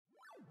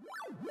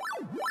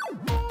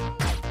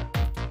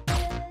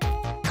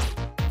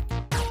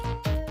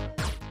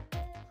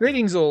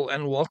Greetings all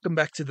and welcome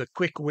back to the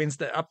quick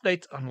Wednesday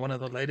update on one of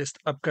the latest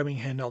upcoming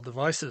handheld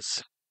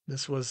devices.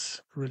 This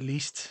was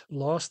released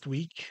last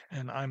week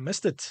and I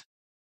missed it.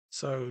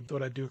 So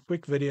thought I'd do a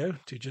quick video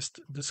to just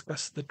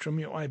discuss the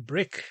Trimui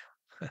Brick.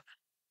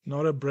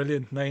 Not a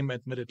brilliant name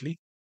admittedly,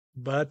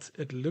 but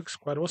it looks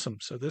quite awesome.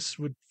 So this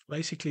would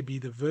basically be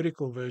the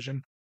vertical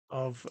version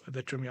of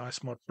the Trimui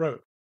Smart Pro.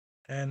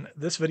 And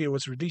this video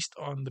was released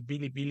on the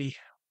Bilibili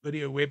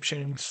video web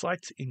sharing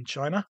site in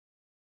China.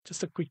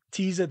 Just a quick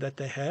teaser that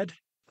they had.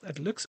 It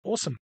looks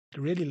awesome.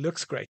 It really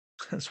looks great.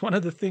 It's one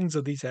of the things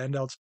of these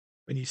handhelds.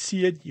 When you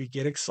see it, you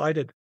get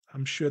excited.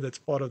 I'm sure that's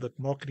part of the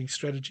marketing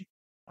strategy.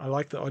 I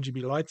like the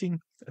RGB lighting.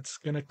 It's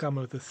going to come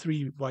with a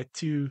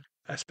 3:2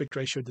 aspect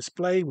ratio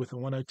display with a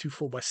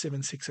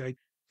 1024x768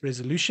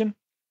 resolution.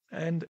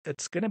 And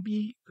it's going to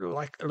be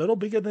like a little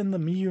bigger than the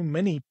Miu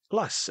Mini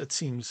Plus, it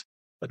seems,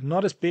 but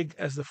not as big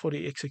as the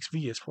 40XX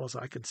V as far as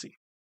I can see.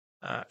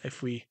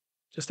 If we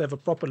just have a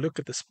proper look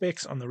at the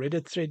specs on the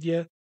Reddit thread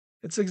here,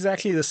 it's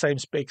exactly the same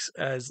specs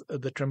as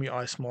the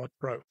Trimui Smart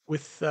Pro,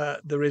 with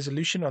the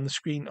resolution on the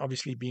screen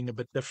obviously being a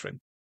bit different.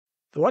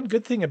 The one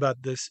good thing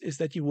about this is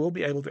that you will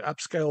be able to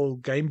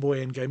upscale Game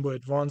Boy and Game Boy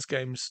Advance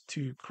games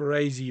to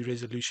crazy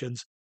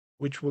resolutions,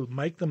 which will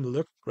make them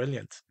look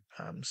brilliant.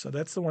 So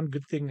that's the one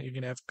good thing. You're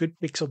going to have good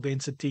pixel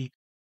density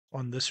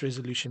on this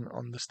resolution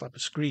on this type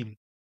of screen.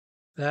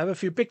 They have a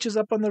few pictures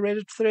up on the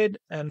Reddit thread,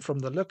 and from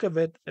the look of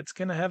it, it's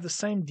going to have the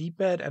same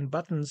D-pad and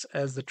buttons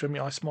as the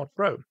Trimui Smart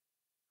Pro.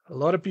 A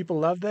lot of people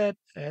love that,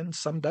 and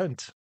some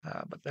don't.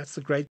 But that's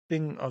the great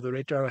thing of the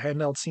retro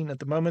handheld scene at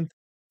the moment.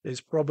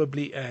 There's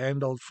probably a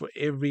handheld for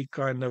every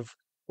kind of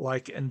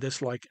like and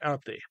dislike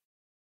out there.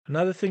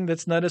 Another thing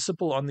that's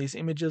noticeable on these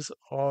images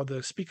are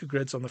the speaker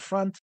grids on the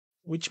front,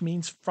 which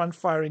means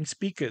front-firing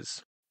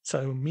speakers.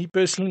 So me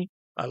personally,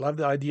 I love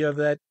the idea of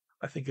that.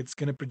 I think it's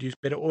going to produce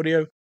better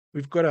audio.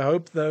 We've got to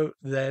hope, though,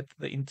 that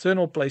the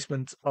internal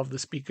placement of the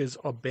speakers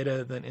are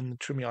better than in the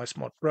Trimui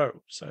Smart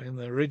Pro. So in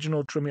the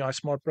original Trimui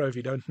Smart Pro, if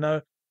you don't know,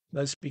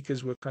 those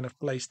speakers were kind of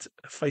placed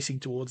facing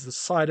towards the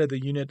side of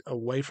the unit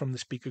away from the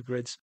speaker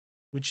grids,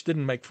 which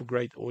didn't make for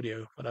great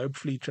audio. But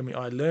hopefully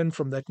Trimui learned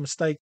from that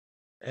mistake,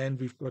 and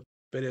we've got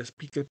better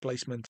speaker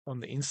placement on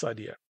the inside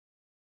here.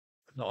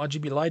 The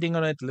RGB lighting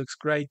on it looks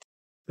great.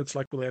 Looks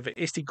like we'll have an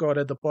SD card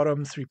at the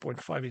bottom,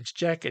 3.5-inch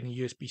jack, and a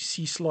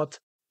USB-C slot.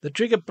 The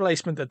trigger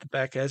placement at the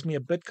back has me a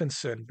bit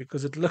concerned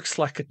because it looks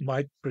like it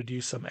might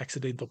produce some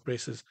accidental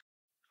presses.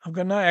 I've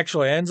got no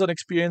actual hands-on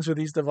experience with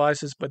these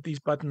devices, but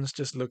these buttons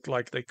just look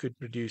like they could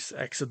produce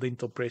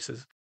accidental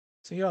presses.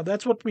 So yeah,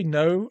 that's what we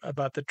know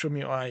about the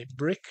Trimui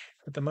Brick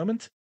at the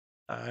moment.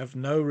 I have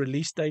no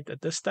release date at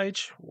this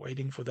stage,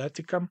 waiting for that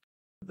to come.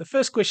 The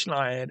first question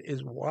I had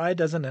is, why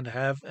doesn't it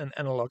have an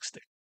analog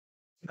stick?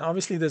 Now,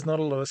 obviously, there's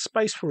not a lot of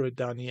space for it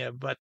down here,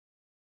 but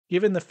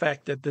given the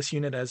fact that this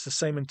unit has the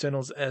same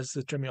internals as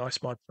the Trimui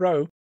Smart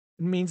Pro, it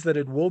means that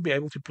it will be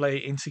able to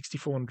play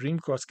N64 and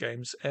Dreamcast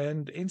games,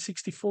 and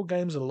N64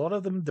 games, a lot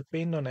of them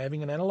depend on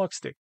having an analog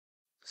stick.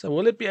 So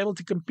will it be able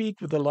to compete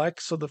with the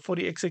likes of the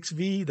 40XX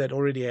V that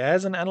already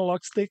has an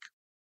analog stick?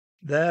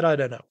 That I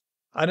don't know.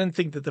 I didn't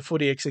think that the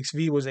 40XX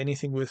V was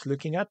anything worth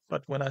looking at,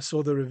 but when I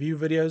saw the review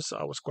videos,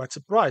 I was quite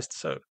surprised.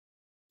 So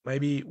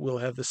maybe we'll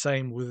have the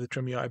same with the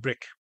Trimui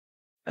Brick.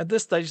 At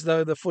this stage,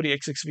 though, the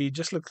 40XX V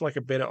just looks like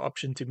a better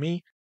option to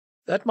me.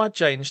 That might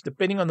change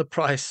depending on the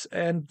price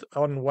and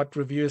on what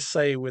reviewers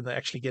say when they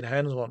actually get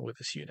hands-on with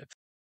this unit.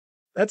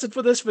 That's it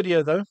for this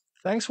video, though.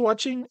 Thanks for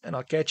watching, and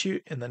I'll catch you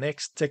in the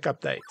next tech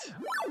update.